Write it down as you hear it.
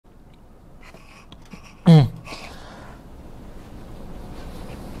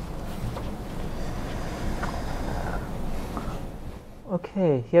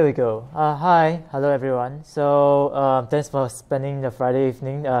Okay, here we go. Hello everyone. Thanks for spending the Friday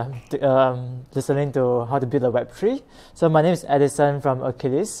evening listening to how to build a Web3. So my name is Edison from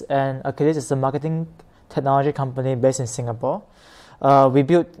Achilles, and Achilles is a marketing technology company based in Singapore. We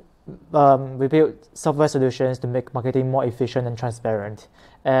build software solutions to make marketing more efficient and transparent.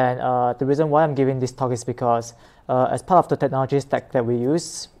 And the reason why I'm giving this talk is because as part of the technology stack that we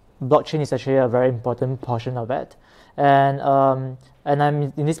use, blockchain is actually a very important portion of it. And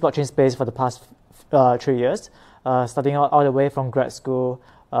I'm in this blockchain space for the past 3 years, starting out all the way from grad school,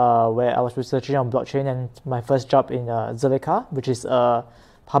 where I was researching on blockchain, and my first job in Zilliqa, which is a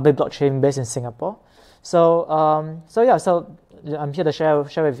public blockchain based in Singapore. So I'm here to share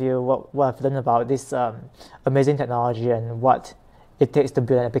with you what I've learned about this amazing technology and what it takes to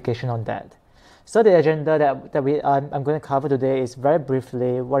build an application on that. So the agenda that I'm going to cover today is very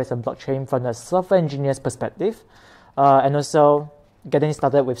briefly what is a blockchain from the software engineer's perspective, and also getting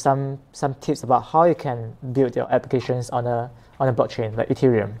started with some tips about how you can build your applications on a blockchain like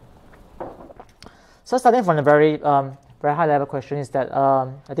Ethereum. So starting from a very high level question is that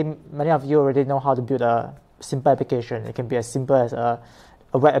I think many of you already know how to build a simple application. It can be as simple as a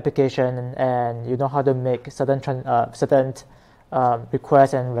web application, and you know how to make certain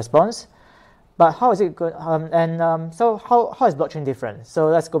requests and response. But how is it good? So how is blockchain different? So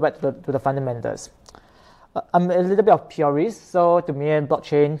let's go back to the fundamentals. I'm a little bit of purist, so to me,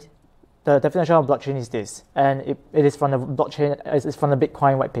 blockchain, the definition of blockchain is this, and it is from the blockchain. It's from the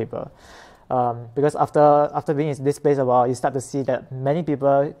Bitcoin white paper. Because after being in this space a while, you start to see that many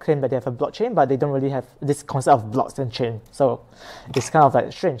people claim that they have a blockchain, but they don't really have this concept of blocks and chain. So it's kind of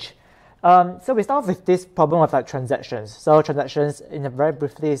like strange. So we start off with this problem of like transactions. So transactions, in a very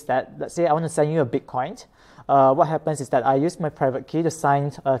briefly, is that let's say I want to send you a Bitcoin. What happens is that I use my private key to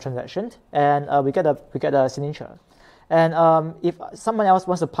sign a transaction, and we get a signature. And if someone else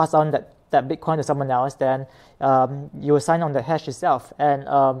wants to pass on that Bitcoin to someone else, then you will sign on the hash itself. And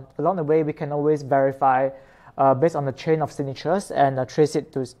along the way, we can always verify based on the chain of signatures and trace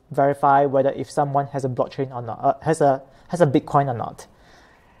it to verify whether if someone has a blockchain or not, has a Bitcoin or not.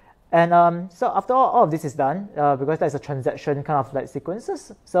 And so after all of this is done, because there's a transaction kind of like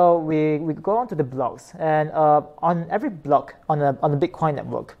sequences, so we go on to the blocks. And on every block on the Bitcoin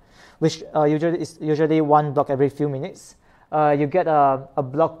network, which usually one block every few minutes, you get a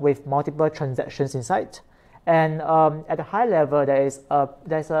block with multiple transactions inside. And at a high level, there's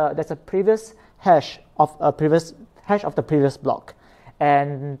a previous hash of the previous block,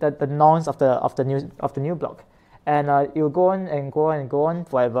 and the nonce of the new block. And you go on and go on and go on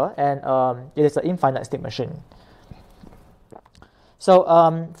forever, and it is an infinite state machine. So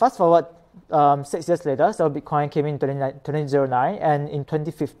fast forward 6 years later, so Bitcoin came in 2009, and in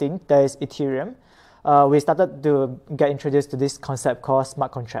 2015 there is Ethereum. We started to get introduced to this concept called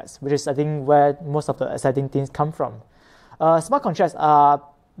smart contracts, which is I think where most of the exciting things come from. Smart contracts are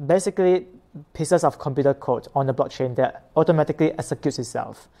basically pieces of computer code on the blockchain that automatically executes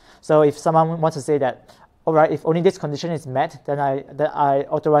itself. So if someone wants to say that, all right, if only this condition is met, then I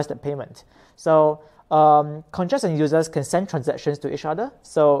authorize the payment. So contracts and users can send transactions to each other.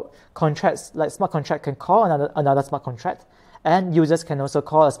 So contracts like smart contract can call another smart contract, and users can also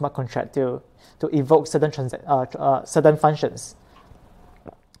call a smart contract to evoke certain functions.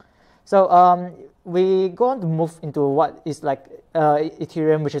 So we go on to move into what is like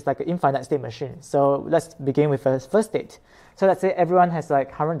Ethereum, which is like an infinite state machine. So let's begin with the first state. So let's say everyone has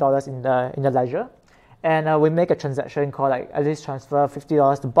like $100 in the ledger. And we make a transaction called like at least transfer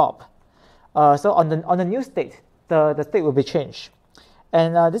 $50 to Bob. So on the new state, the state will be changed,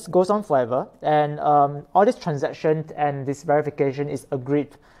 and this goes on forever. And all this transaction and this verification is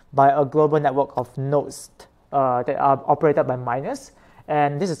agreed by a global network of nodes that are operated by miners,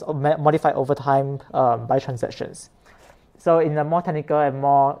 and this is modified over time by transactions. So in a more technical and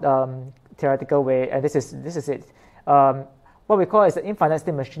more theoretical way, and this is it. What we call is an infinite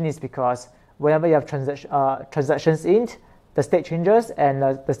state machine is because whenever you have transactions in, the state changes, and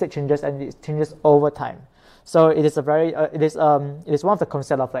the state changes, and it changes over time. So it is it is one of the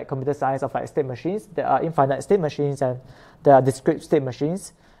concepts of like computer science of like state machines. There are infinite state machines and there are discrete state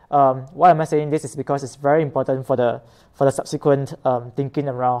machines. Why am I saying this is because it's very important for the subsequent thinking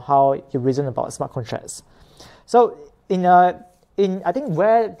around how you reason about smart contracts. So I think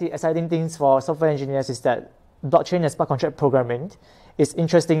where the exciting things for software engineers is that blockchain and smart contract programming is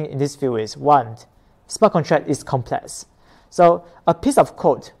interesting in this field is one, smart contract is complex. So a piece of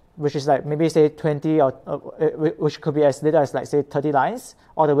code, which is like maybe say 20 or which could be as little as like say 30 lines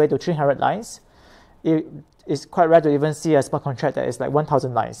all the way to 300 lines, it is quite rare to even see a smart contract that is like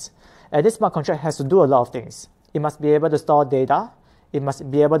 1,000 lines. And this smart contract has to do a lot of things. It must be able to store data. it must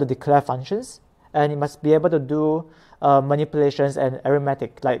be able to declare functions, and it must be able to do manipulations and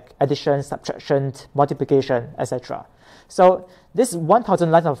arithmetic like addition, subtraction, multiplication, etc. So this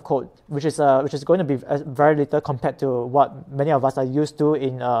 1,000 lines of code, which is going to be very little compared to what many of us are used to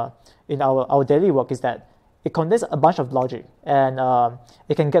in our daily work, is that it contains a bunch of logic, and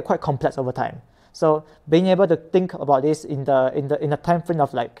it can get quite complex over time. So being able to think about this in the time frame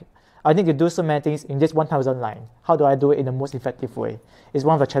of like, I need to do so many things in this 1,000 line. How do I do it in the most effective way? Is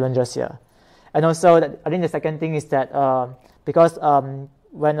one of the challenges here. And also, I think the second thing is that because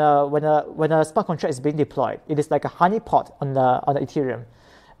when a smart contract is being deployed, it is like a honeypot on the Ethereum.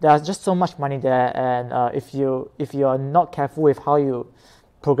 There's just so much money there, and if you are not careful with how you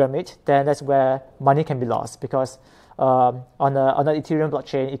program it, then that's where money can be lost. Because on the Ethereum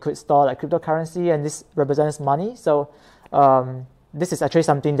blockchain, it could store like cryptocurrency, and this represents money. So this is actually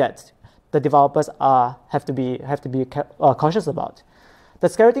something that the developers have to be cautious about. The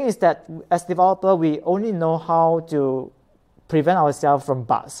scary thing is that as developer, we only know how to prevent ourselves from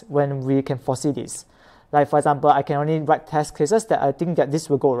bugs when we can foresee this. Like for example, I can only write test cases that I think that this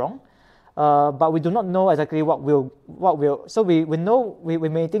will go wrong, but we do not know exactly what will. So we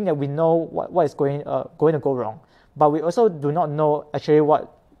may think that we know what is going to go wrong, but we also do not know actually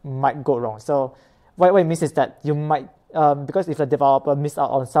what might go wrong. So what it means is that you might because if the developer missed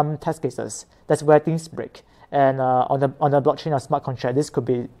out on some test cases, that's where things break. And on the blockchain or smart contract, this could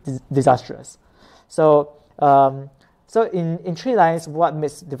be disastrous. So so in 3 lines, what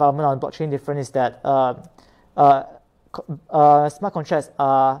makes development on blockchain different is that smart contracts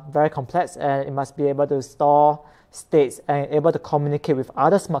are very complex, and it must be able to store states and able to communicate with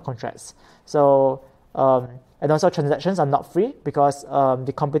other smart contracts. So and also transactions are not free, because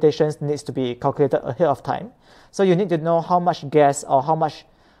the computations needs to be calculated ahead of time. So you need to know how much gas or how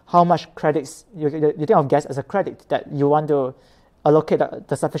much credits you think of gas as a credit that you want to allocate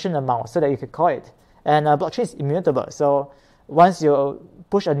the sufficient amount so that you can call it. And blockchain is immutable. So once you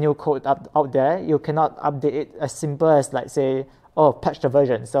push a new code out there, you cannot update it as simple as like say, oh, patch the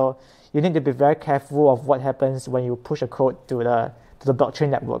version. So you need to be very careful of what happens when you push a code to the blockchain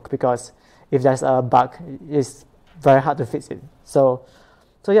network, because if there's a bug, it's very hard to fix it. So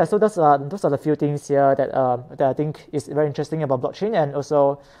those are the few things here that I think is very interesting about blockchain. And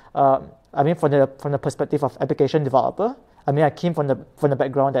also, I mean, from the perspective of application developer, I mean, I came from the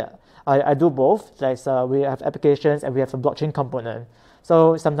background that I do both. Like we have applications and we have a blockchain component.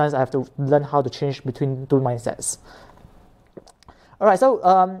 So sometimes I have to learn how to change between 2 mindsets. All right, so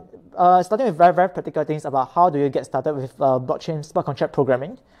starting with very, very practical things about how do you get started with blockchain smart contract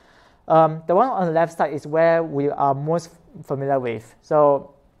programming. The one on the left side is where we are most familiar with.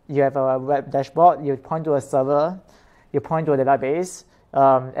 So you have a web dashboard, you point to a server, you point to a database,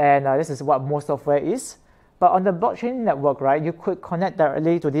 and this is what most software is. But on the blockchain network, right, you could connect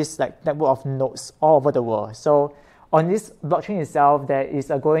directly to this like network of nodes all over the world. So on this blockchain itself, there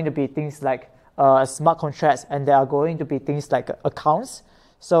is going to be things like smart contracts, and there are going to be things like accounts.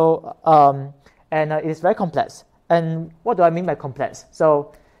 So and it is very complex. And what do I mean by complex?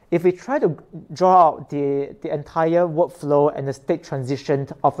 So if we try to draw out the entire workflow and the state transition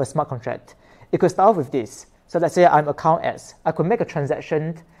of a smart contract, it could start off with this. So let's say I'm account S. I could make a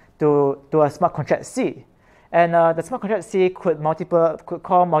transaction to a smart contract C. And the smart contract C could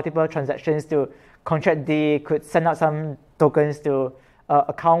call multiple transactions to contract D, could send out some tokens to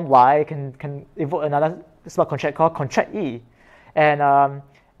account Y, can evoke another smart contract called contract E. And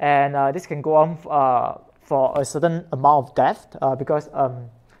this can go on for a certain amount of depth because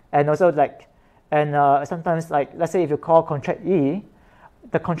and also like, and sometimes like, let's say if you call contract E,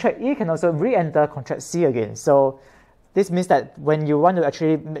 the contract E can also re-enter contract C again. So this means that when you want to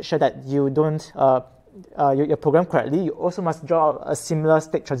actually make sure that you don't you program correctly, you also must draw a similar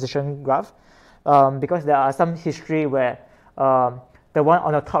state transition graph because there are some history where the one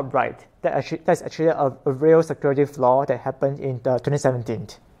on the top right, that's actually a real security flaw that happened in 2017.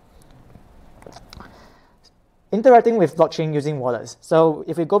 Interacting with blockchain using wallets. So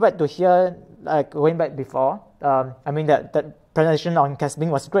if we go back to here, like going back before, I mean that presentation on Casping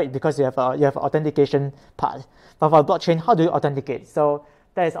was great because you have authentication part. But for blockchain, how do you authenticate? So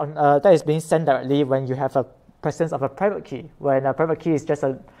that is being sent directly when you have a presence of a private key. When a private key is just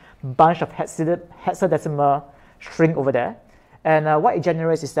a bunch of hexadecimal string over there. And what it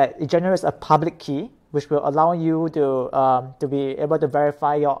generates is that it generates a public key, which will allow you to be able to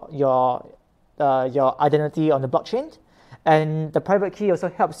verify your identity on the blockchain. And the private key also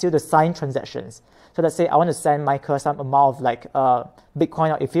helps you to sign transactions. So let's say I want to send Michael some amount of like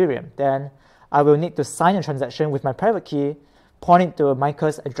Bitcoin or Ethereum. Then I will need to sign a transaction with my private key, point it to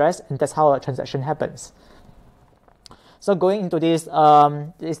Michael's address, and that's how a transaction happens. So going into this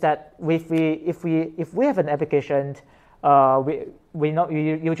is that if we have an application, we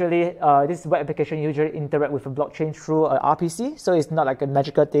usually this web application usually interact with a blockchain through a RPC. So it's not like a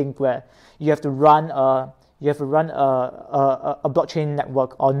magical thing where you have to run a blockchain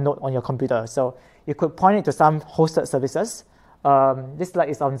network or node on your computer. So you could point it to some hosted services. This slide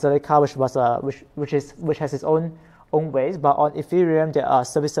is on Zilliqa, which has its own ways. But on Ethereum, there are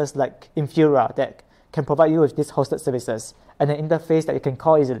services like Infura that can provide you with these hosted services and an interface that you can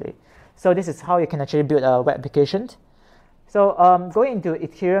call easily. So this is how you can actually build a web application. So going into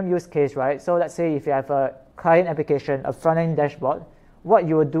Ethereum use case, right? So let's say if you have a client application, a front-end dashboard, what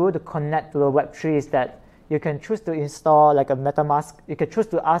you will do to connect to the Web3 is that you can choose to install like a MetaMask. You can choose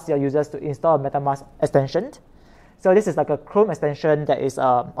to ask your users to install a MetaMask extension. So this is like a Chrome extension that is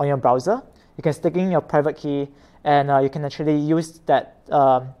on your browser. You can stick in your private key, and you can actually use that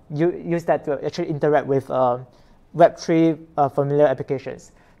use that to actually interact with Web3 familiar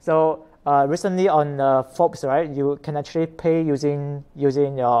applications. So recently on Forbes, right, you can actually pay using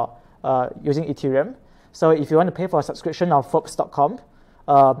Ethereum. So if you want to pay for a subscription of Forbes.com,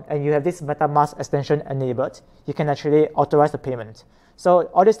 and you have this MetaMask extension enabled, you can actually authorize the payment. So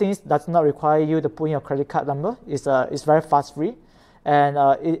all these things does not require you to put in your credit card number. It's very fast free, and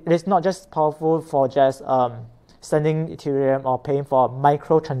it is not just powerful for just sending Ethereum or paying for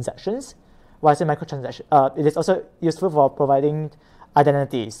microtransactions. When I say microtransaction, it is also useful for providing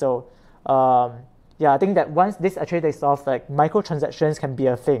identity. So yeah, I think that once this actually takes off, like microtransactions can be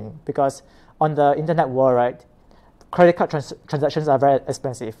a thing, because on the internet world, right, credit card transactions are very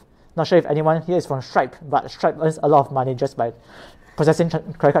expensive. Not sure if anyone here is from Stripe, but Stripe earns a lot of money just by processing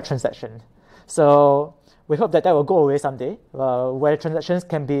credit card transactions. So we hope that will go away someday, where transactions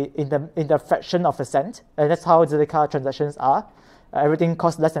can be in the fraction of a cent, and that's how Zilliqa transactions are. Everything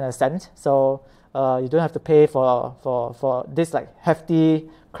costs less than a cent, so you don't have to pay for this like hefty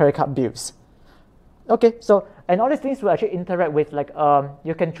credit card bills. Okay, so and all these things will actually interact with like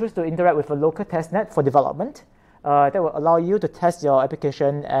you can choose to interact with a local testnet for development. That will allow you to test your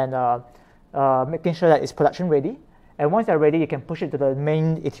application and making sure that it's production ready. And once you're ready, you can push it to the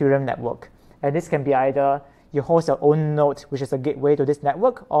main Ethereum network. And this can be either you host your own node, which is a gateway to this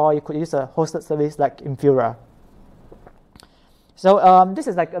network, or you could use a hosted service like Infura. So this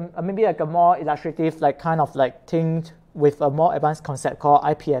is like maybe like a more illustrative like kind of like thing with a more advanced concept called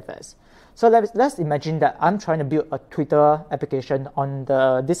IPFS. So let's imagine that I'm trying to build a Twitter application on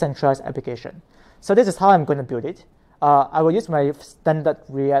the decentralized application. So this is how I'm going to build it. I will use my standard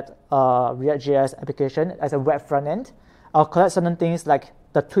React.js application as a web front end. I'll collect certain things like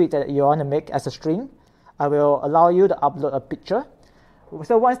the tweet that you want to make as a string. I will allow you to upload a picture.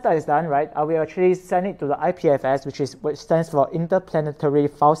 So once that is done, right, I will actually send it to the IPFS, which stands for Interplanetary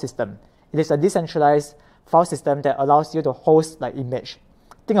File System. It is a decentralized file system that allows you to host like image.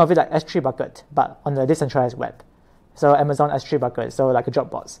 Think of it like S3 bucket, but on the decentralized web. So Amazon S3 bucket, so like a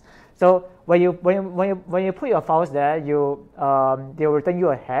Dropbox. So when you put your files there, they will return you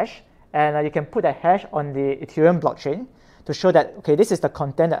a hash, and you can put a hash on the Ethereum blockchain to show that okay, this is the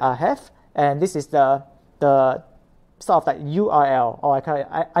content that I have, and this is the sort of like URL, or I call it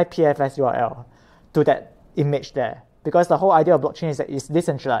IPFS URL to that image there. Because the whole idea of blockchain is that it's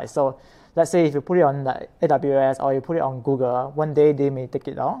decentralized. So let's say if you put it on like AWS or you put it on Google, one day they may take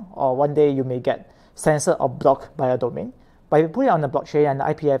it down, or one day you may get censored or blocked by a domain. But if you put it on the blockchain and the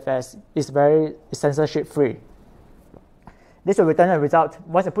IPFS, it's very censorship free. This will return a result.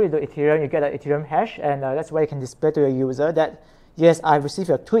 Once you put it to Ethereum, you get an Ethereum hash, and that's where you can display to your user that yes, I received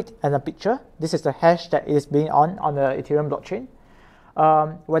a tweet and a picture. This is the hash that is being on the Ethereum blockchain.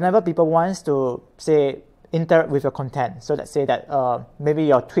 Whenever people wants to say interact with your content, so let's say that maybe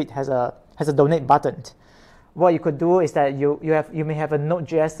your tweet has a donate button. What you could do is that you may have a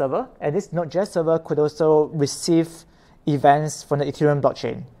Node.js server, and this Node.js server could also receive events from the Ethereum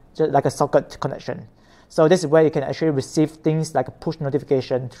blockchain, just like a socket connection. So this is where you can actually receive things like a push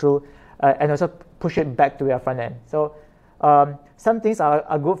notification through, and also push it back to your front end. So some things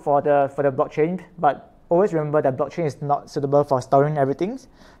are good for the blockchain, but always remember that blockchain is not suitable for storing everything.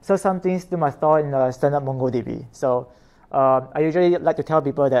 So some things still must store in the standard MongoDB. So I usually like to tell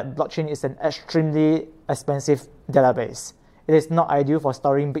people that blockchain is an extremely expensive database. It is not ideal for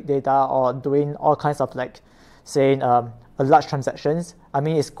storing big data or doing all kinds of like saying a large transactions. I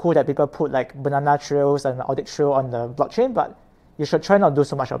mean, it's cool that people put like banana trails and audit trail on the blockchain, but you should try not to do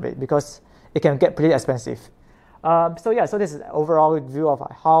so much of it because it can get pretty expensive. So yeah, so this is an overall view of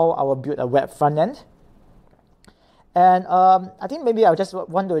how I will build a web front end. And I think maybe I just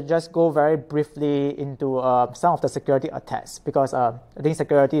want to just go very briefly into some of the security attacks, because I think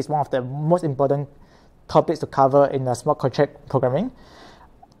security is one of the most important topics to cover in smart contract programming.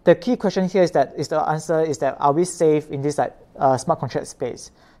 The key question here is that are we safe in this smart contract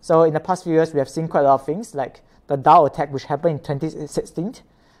space? So in the past few years, we have seen quite a lot of things like the DAO attack, which happened in 2016.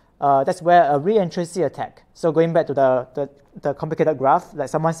 That's where a re-entrancy attack. So going back to the complicated graph, like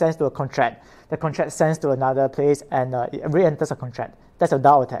someone sends to a contract, the contract sends to another place and it re-enters a contract. That's a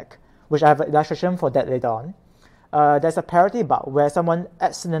DAO attack, which I have an illustration for that later on. There's a parity bug where someone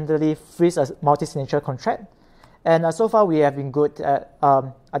accidentally frees a multi-signature contract. And so far we have been good at,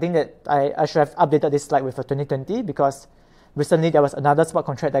 I think that I should have updated this slide with a 2020 because recently there was another smart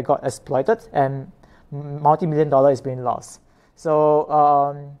contract that got exploited and multi-million dollar is being lost.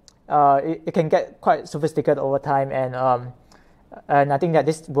 So it can get quite sophisticated over time, and I think that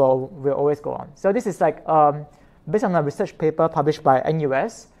this will always go on. So this is like based on a research paper published by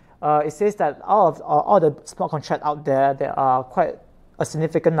NUS. It says that out of all the smart contracts out there, there are quite a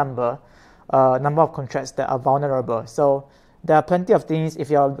significant number of contracts that are vulnerable. So there are plenty of things. If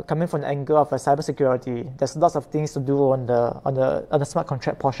you're coming from the angle of cybersecurity, there's lots of things to do on the smart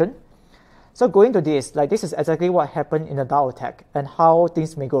contract portion. So going to this, like this is exactly what happened in the DAO attack and how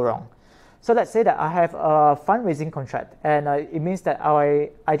things may go wrong. So let's say that I have a fundraising contract, and it means that I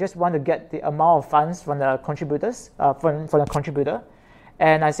just want to get the amount of funds from the contributors, from the contributor,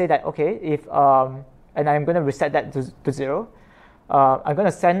 and I say that okay, if and I'm going to reset that to 0. I'm going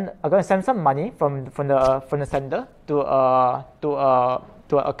to send some money from the sender to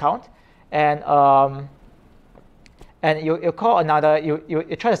an account, and you call another,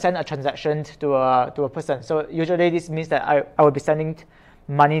 you try to send a transaction to a person. So usually this means that I will be sending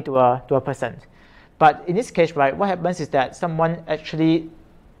money to a person. But in this case, right, what happens is that someone actually,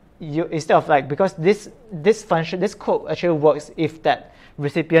 instead of like, because this code actually works if that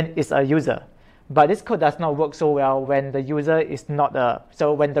recipient is a user. But this code does not work so well when the user is not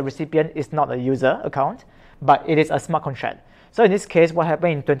when the recipient is not a user account, but it is a smart contract. So in this case, what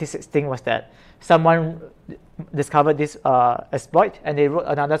happened in 2016 was that someone discovered this exploit, and they wrote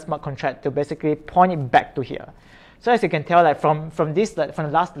another smart contract to basically point it back to here. So as you can tell, like from the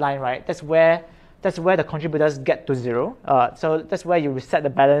last line, right, that's where the contributors get to 0. So that's where you reset the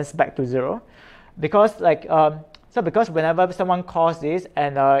balance back to 0, because like because whenever someone calls this,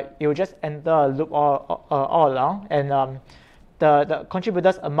 and you just enter a loop all along, and the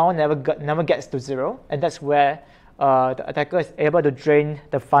contributor's amount never gets to 0, and that's where the attacker is able to drain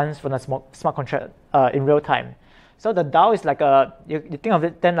the funds from the smart contract in real time. So the DAO is like you think of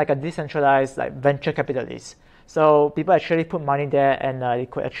it then like a decentralized like venture capitalist. So people actually put money there, and they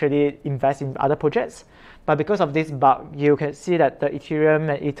could actually invest in other projects. But because of this bug, you can see that the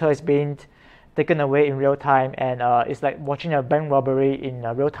Ethereum and Ether is being taken away in real time, and it's like watching a bank robbery in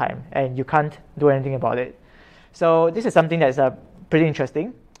real time, and you can't do anything about it. So this is something that's pretty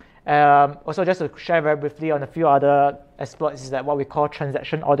interesting. Also, just to share very briefly on a few other exploits, is that what we call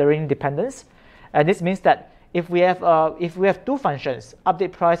transaction ordering dependence, and this means that if we have two functions,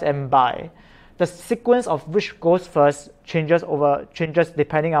 update price and buy, the sequence of which goes first changes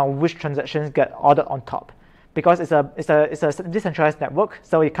depending on which transactions get ordered on top, because it's a decentralized network,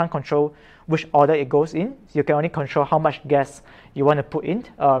 so you can't control which order it goes in. You can only control how much gas you want to put in.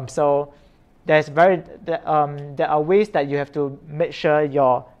 So there are ways that you have to make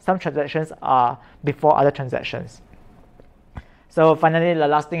sure some transactions are before other transactions. So finally, the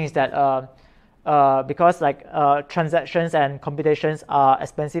last thing is that because like transactions and computations are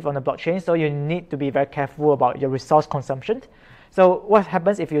expensive on the blockchain, so you need to be very careful about your resource consumption. So what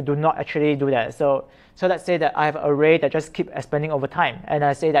happens if you do not actually do that? So let's say that I have an array that just keeps expanding over time, and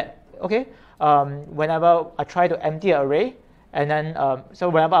I say that okay, whenever I try to empty an array, and then so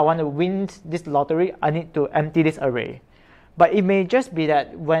whenever I want to win this lottery, I need to empty this array. But it may just be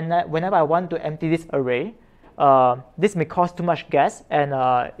that whenever I want to empty this array, this may cost too much gas, and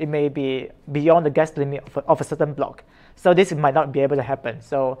it may be beyond the gas limit of a certain block. So this might not be able to happen.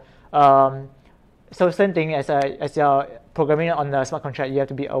 So same thing as you're programming on the smart contract, you have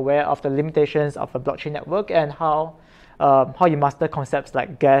to be aware of the limitations of a blockchain network and how you master concepts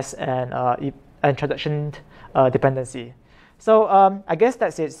like gas and transaction dependency. So I guess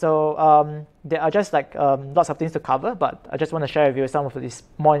that's it. So there are just like lots of things to cover, but I just want to share with you some of these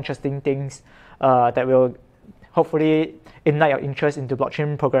more interesting things that will hopefully ignite your interest into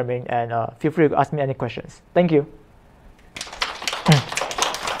blockchain programming, and feel free to ask me any questions. Thank you.